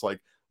across like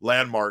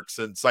landmarks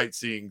and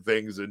sightseeing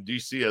things in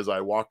DC as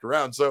I walked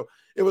around. So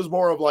it was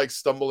more of like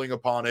stumbling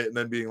upon it and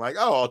then being like,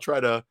 oh, I'll try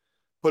to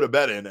put a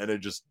bet in, and it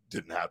just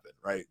didn't happen,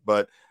 right?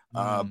 But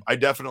I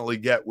definitely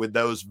get with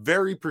those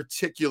very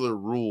particular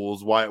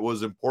rules why it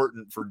was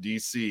important for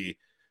DC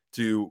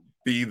to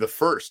be the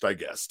first, I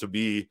guess, to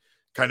be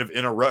kind of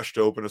in a rush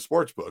to open a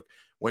sports book.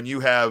 When you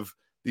have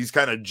these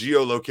kind of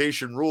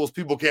geolocation rules,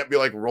 people can't be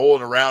like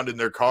rolling around in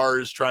their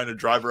cars trying to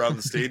drive around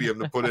the stadium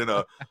to put in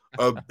a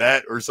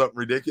bet or something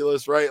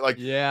ridiculous, right? Like,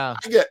 yeah,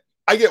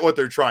 I get what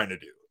they're trying to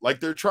do. Like,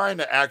 they're trying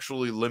to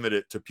actually limit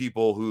it to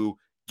people who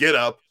get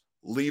up,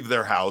 leave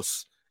their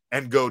house,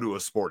 and go to a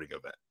sporting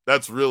event.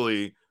 That's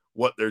really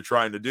what they're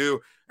trying to do.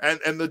 And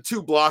the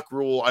 2 block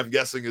rule, I'm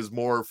guessing, is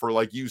more for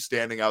like you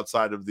standing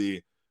outside of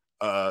the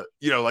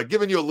like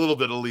giving you a little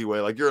bit of leeway,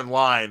 like you're in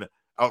line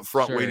out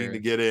front waiting to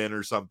get in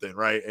or something,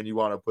 right? And you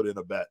want to put in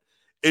a bet.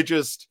 It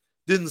just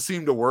didn't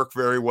seem to work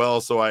very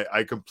well. So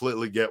I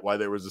completely get why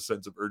there was a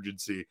sense of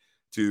urgency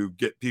to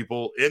get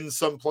people in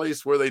some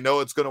place where they know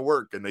it's going to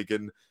work and they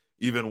can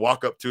even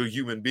walk up to a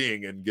human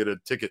being and get a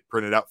ticket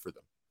printed out for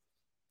them.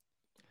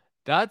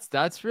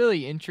 That's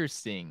really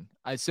interesting.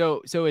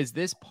 So is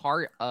this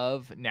part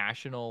of the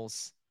National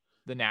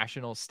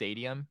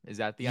Stadium? Is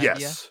that the idea?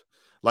 Yes.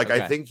 Like,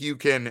 okay. I think you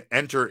can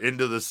enter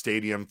into the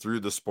stadium through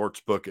the sports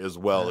book as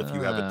well if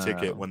you have a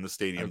ticket when the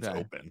stadium's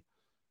open.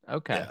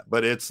 Okay. Yeah,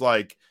 but it's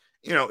like,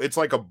 it's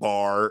like a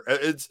bar.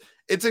 It's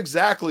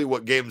exactly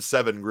what Game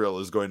 7 Grill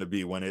is going to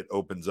be when it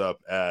opens up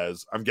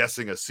as, I'm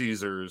guessing, a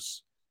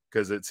Caesars,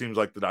 because it seems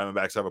like the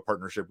Diamondbacks have a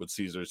partnership with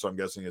Caesars, so I'm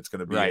guessing it's going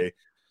to be a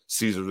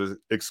Caesars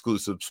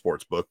exclusive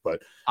sports book.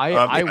 But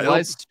I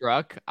was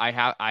struck. I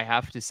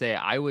have to say,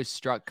 I was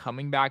struck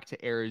coming back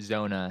to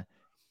Arizona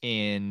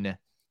in,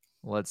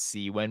 let's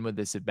see, when would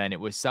this have been? It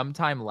was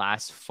sometime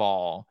last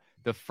fall.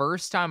 The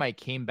first time I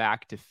came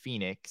back to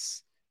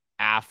Phoenix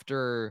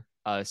after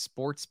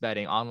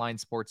online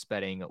sports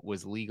betting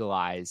was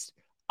legalized,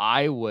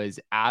 I was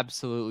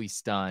absolutely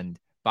stunned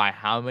by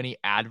how many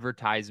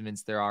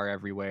advertisements there are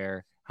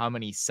everywhere, how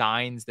many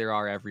signs there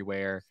are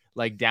everywhere.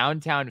 Like,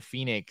 downtown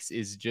Phoenix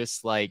is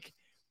just like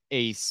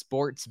a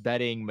sports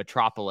betting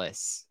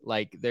metropolis.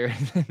 Like, there's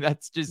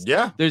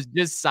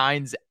just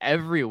signs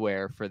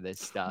everywhere for this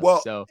stuff.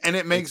 Well, so and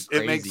it makes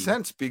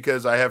sense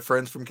because I have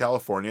friends from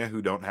California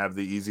who don't have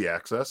the easy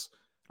access.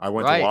 I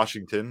went to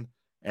Washington,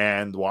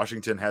 and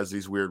Washington has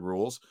these weird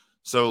rules.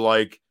 So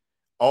like,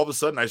 all of a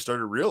sudden I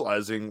started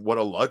realizing what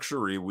a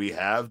luxury we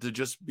have to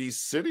just be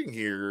sitting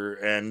here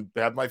and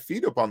have my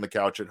feet up on the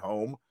couch at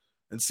home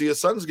and see a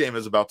Suns game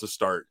is about to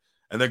start.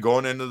 And then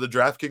going into the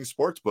DraftKings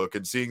Sportsbook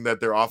and seeing that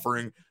they're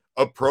offering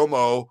a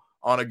promo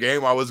on a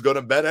game I was going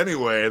to bet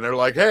anyway. And they're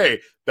like, hey,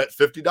 bet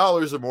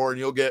 $50 or more and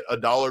you'll get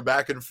 $1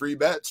 back in free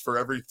bets for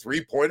every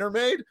 3-pointer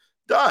made.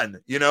 Done.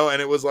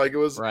 And it was like, it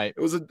was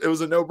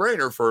a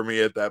no-brainer for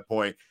me at that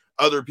point.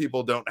 Other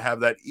people don't have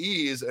that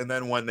ease. And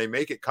then when they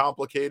make it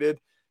complicated,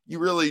 you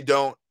really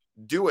don't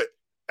do it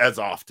as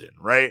often.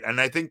 Right. And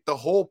I think the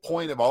whole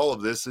point of all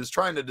of this is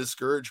trying to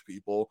discourage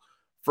people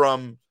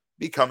from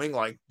becoming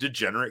like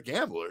degenerate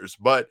gamblers.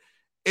 But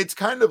it's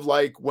kind of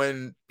like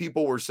when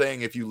people were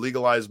saying if you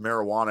legalize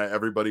marijuana,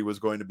 everybody was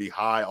going to be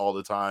high all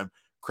the time,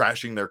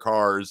 crashing their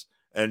cars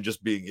and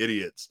just being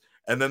idiots.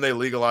 And then they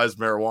legalized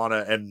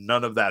marijuana and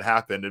none of that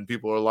happened. And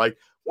people are like,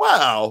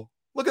 wow,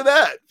 look at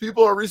that.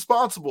 People are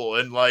responsible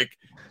and like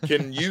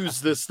can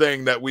use this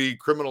thing that we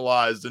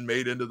criminalized and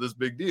made into this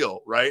big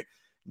deal, right?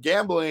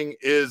 Gambling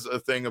is a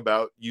thing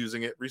about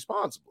using it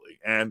responsibly.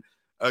 And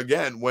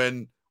again,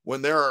 when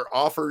there are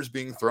offers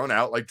being thrown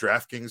out, like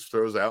DraftKings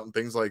throws out and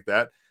things like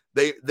that,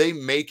 they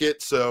make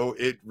it so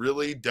it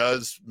really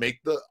does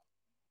make the,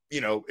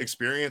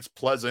 experience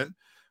pleasant.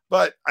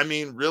 But I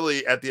mean,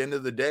 really, at the end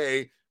of the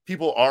day,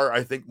 people are,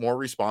 I think, more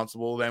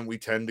responsible than we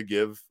tend to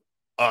give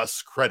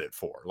us credit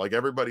for. Like,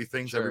 everybody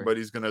thinks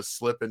everybody's going to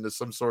slip into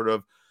some sort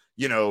of,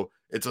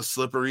 it's a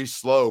slippery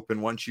slope.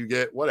 And once you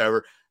get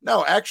whatever,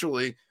 no,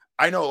 actually,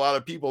 I know a lot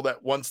of people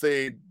that once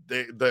the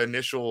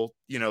initial,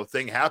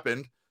 thing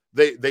happened,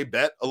 they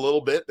bet a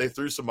little bit, they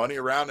threw some money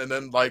around, and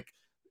then like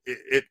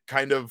it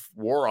kind of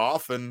wore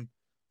off and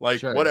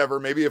like, whatever,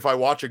 maybe if I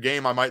watch a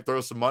game, I might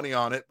throw some money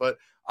on it, but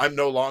I'm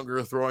no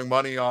longer throwing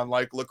money on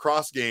like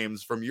lacrosse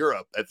games from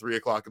Europe at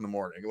 3:00 in the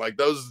morning. Like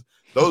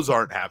those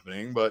aren't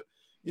happening, but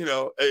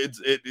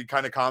it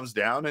kind of calms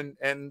down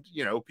and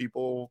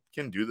people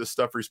can do this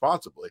stuff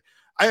responsibly.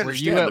 I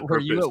understand. Were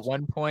you at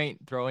one point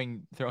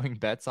throwing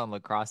bets on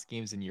lacrosse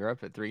games in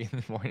Europe at 3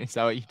 a.m? Is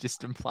that what you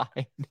just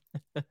implied?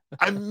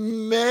 I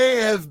may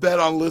have bet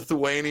on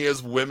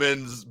Lithuania's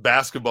women's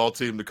basketball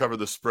team to cover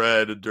the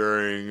spread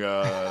during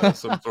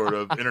some sort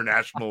of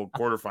international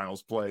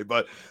quarterfinals play,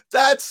 but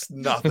that's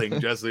nothing,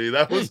 Jesse.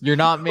 You're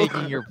not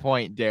making your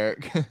point,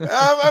 Derek.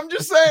 I'm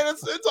just saying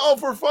it's all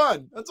for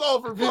fun. That's all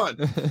for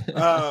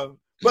fun.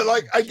 But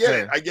like, I get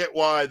it. I get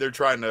why they're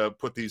trying to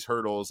put these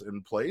hurdles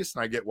in place,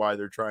 and I get why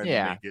they're trying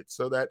to make it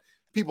so that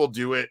people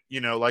do it.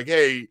 Like,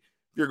 hey,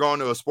 if you're going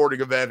to a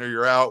sporting event or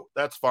you're out,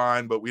 that's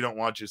fine, but we don't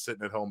want you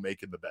sitting at home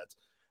making the bets.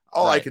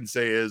 All I can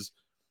say is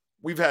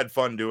we've had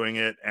fun doing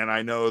it, and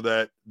I know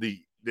that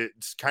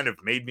it's kind of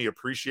made me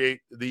appreciate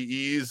the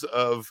ease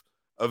of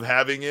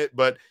having it,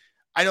 but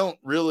I don't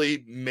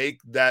really make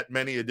that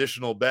many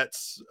additional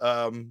bets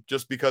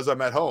just because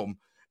I'm at home.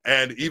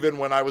 And even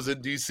when I was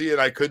in DC and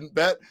I couldn't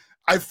bet,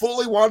 I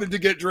fully wanted to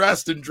get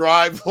dressed and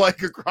drive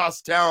like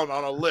across town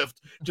on a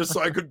lift just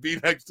so I could be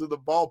next to the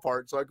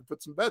ballpark so I could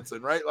put some bets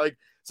in, right? Like,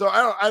 so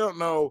I don't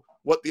know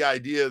what the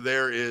idea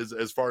there is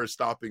as far as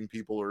stopping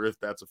people or if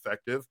that's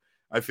effective.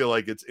 I feel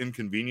like it's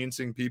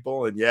inconveniencing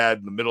people. And yeah,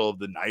 in the middle of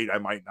the night, I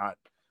might not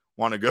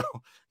want to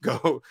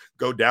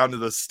go down to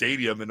the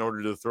stadium in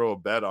order to throw a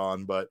bet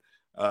on. But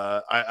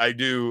I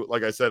do,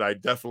 like I said, I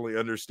definitely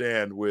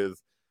understand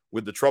with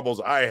the troubles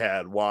I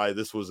had, why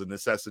this was a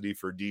necessity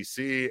for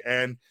DC.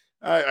 And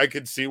I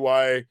could see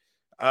why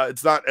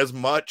it's not as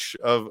much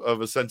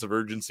of a sense of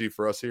urgency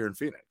for us here in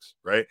Phoenix,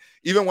 right?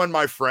 Even when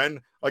my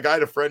friend, like I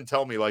had a friend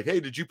tell me like, hey,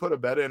 did you put a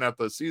bet in at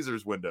the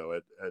Caesars window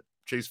at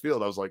Chase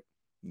Field? I was like,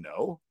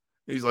 no.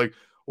 He's like,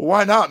 well,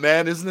 why not,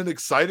 man? Isn't it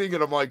exciting?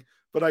 And I'm like,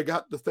 but I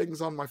got the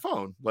things on my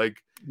phone.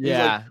 Like,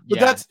 yeah, but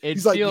yeah.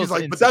 he's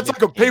like, but that's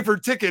like a paper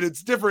ticket.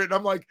 It's different. And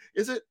I'm like,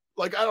 is it?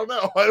 Like, I don't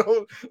know.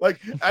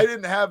 I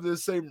didn't have the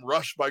same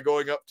rush by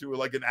going up to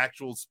like an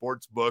actual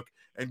sports book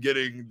and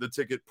getting the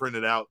ticket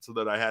printed out so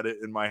that I had it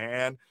in my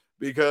hand,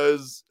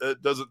 because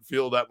it doesn't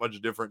feel that much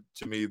different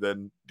to me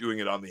than doing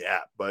it on the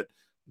app. But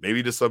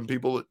maybe to some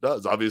people it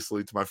does.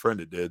 Obviously to my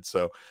friend it did.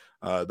 So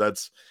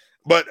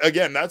but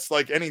again, that's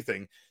like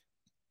anything.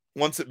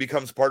 Once it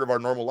becomes part of our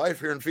normal life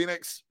here in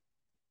Phoenix,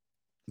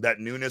 that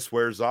newness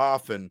wears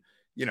off. And,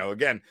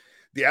 again,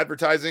 the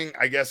advertising,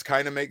 I guess,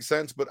 kind of makes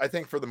sense. But I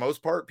think for the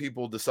most part,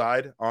 people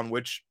decide on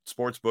which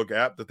sportsbook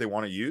app that they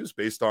want to use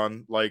based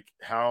on like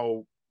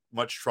how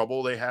much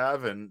trouble they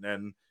have and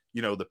the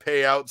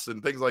payouts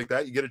and things like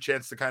that. You get a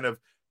chance to kind of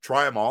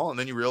try them all. And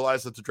then you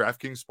realize that the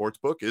DraftKings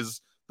Sportsbook is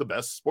the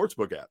best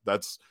sportsbook app.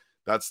 That's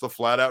the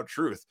flat out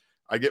truth.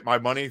 I get my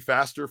money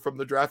faster from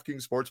the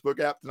DraftKings Sportsbook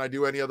app than I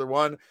do any other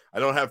one.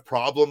 I don't have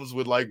problems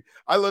with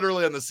I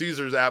literally on the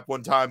Caesars app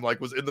one time,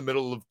 was in the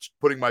middle of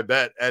putting my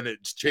bet and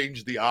it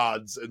changed the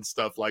odds and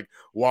stuff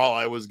while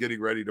I was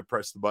getting ready to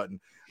press the button.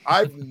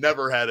 I've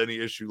never had any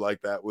issue like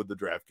that with the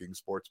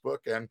DraftKings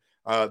Sportsbook. And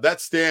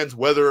that stands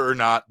whether or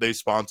not they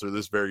sponsor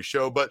this very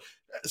show. But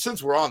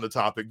since we're on the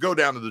topic, go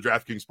down to the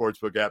DraftKings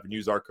Sportsbook app and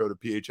use our code of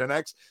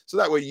PHNX. So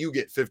that way you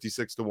get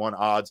 56-1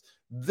 odds.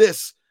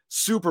 This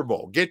Super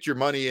Bowl. Get your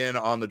money in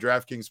on the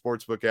DraftKings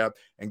Sportsbook app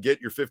and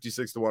get your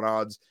 56-1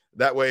 odds.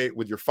 That way,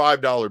 with your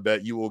 $5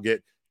 bet, you will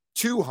get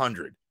 $80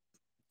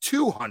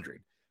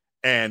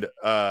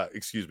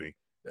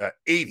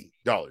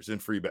 in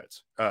free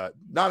bets.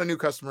 Not a new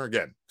customer.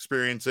 Again,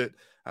 experience it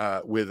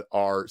with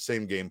our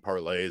same game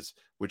parlays,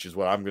 which is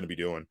what I'm going to be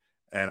doing.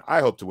 And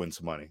I hope to win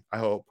some money. I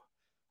hope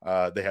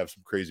they have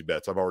some crazy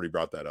bets. I've already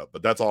brought that up,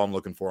 but that's all I'm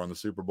looking for on the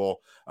Super Bowl.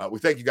 We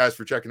thank you guys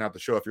for checking out the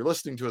show. If you're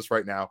listening to us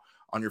right now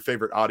on your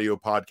favorite audio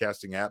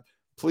podcasting app,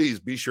 please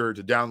be sure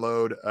to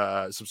download,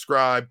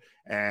 subscribe,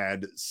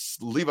 and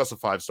leave us a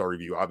 5-star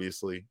review.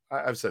 Obviously,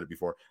 I've said it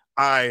before.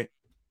 I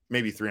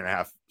maybe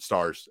 3.5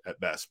 stars at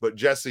best, but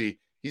Jesse,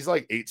 he's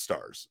like 8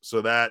 stars.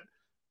 So that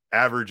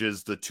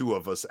averages the two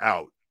of us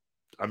out.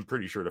 I'm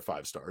pretty sure to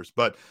 5 stars,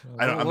 but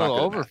I'm not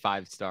over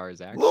 5 stars.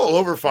 Actually, a little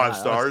over 5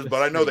 stars,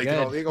 but I know they can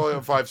only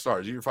have 5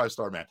 stars. You're a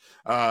 5-star man.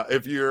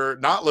 If you're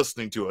not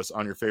listening to us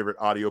on your favorite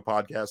audio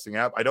podcasting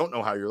app, I don't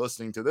know how you're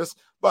listening to this,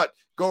 but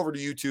go over to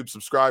YouTube,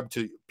 subscribe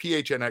to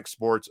PHNX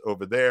Sports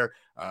over there.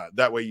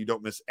 That way you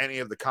don't miss any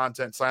of the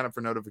content. Sign up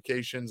for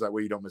notifications. That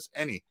way you don't miss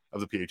any of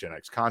the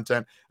PHNX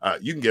content.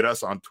 You can get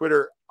us on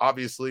Twitter.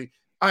 Obviously,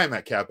 I am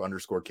at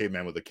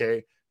Cap_Kman with a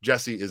K.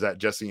 Jesse is at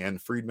Jesse N.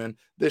 Friedman.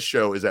 This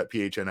show is at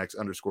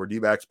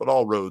PHNX_DBacks, but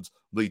all roads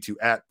lead to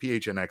at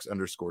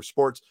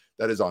PHNX_sports.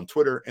 That is on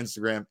Twitter,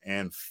 Instagram,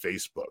 and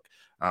Facebook.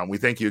 We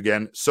thank you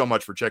again so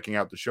much for checking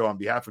out the show. On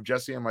behalf of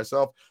Jesse and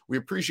myself, we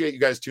appreciate you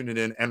guys tuning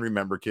in. And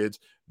remember, kids,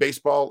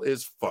 baseball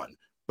is fun,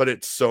 but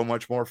it's so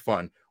much more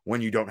fun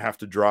when you don't have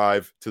to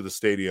drive to the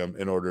stadium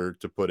in order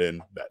to put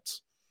in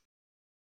bets.